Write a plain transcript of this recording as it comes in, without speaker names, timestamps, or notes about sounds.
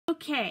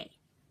Okay,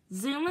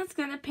 Zuma's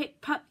gonna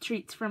pick pup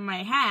treats from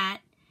my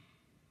hat,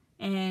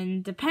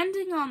 and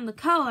depending on the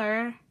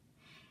color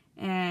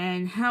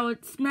and how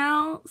it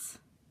smells,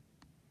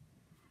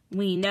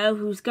 we know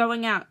who's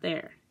going out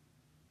there.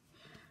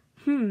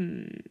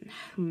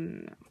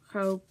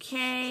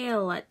 Okay,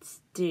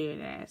 let's do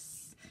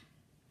this.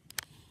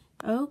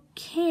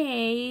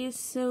 Okay,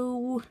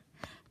 so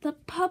the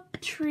pup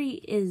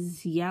treat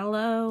is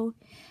yellow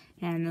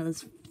and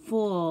is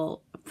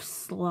full of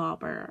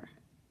slobber.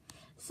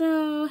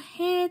 So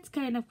it's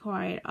kind of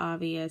quite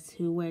obvious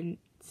who went.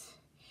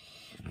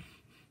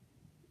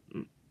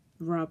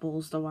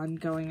 Rubble's the one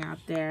going out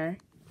there.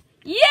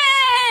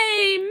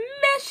 Yay!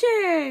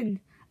 Mission!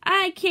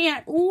 I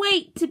can't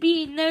wait to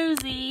be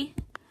nosy.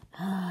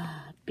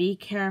 Be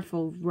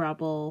careful,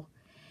 Rubble.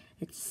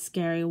 It's a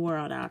scary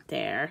world out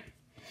there.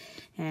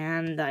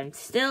 And I'm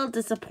still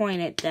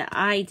disappointed that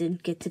I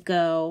didn't get to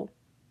go.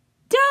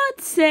 Don't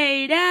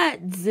say that,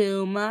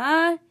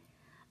 Zuma.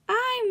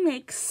 I'm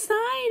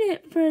excited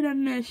for the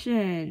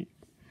mission.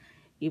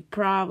 You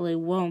probably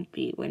won't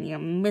be when you're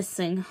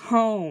missing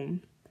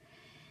home.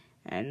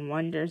 And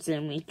wonder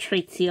Zuma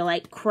treats you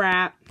like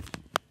crap.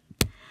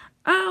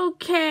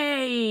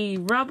 Okay,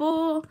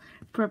 Rubble,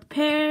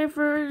 prepare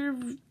for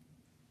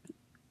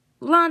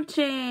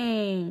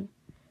launching.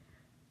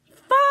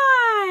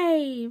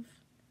 5,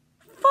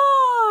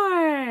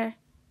 4,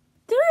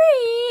 3,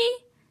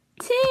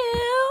 2,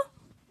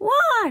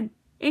 1.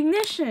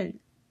 Ignition.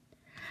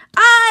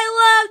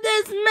 I love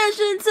this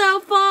mission so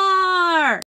far!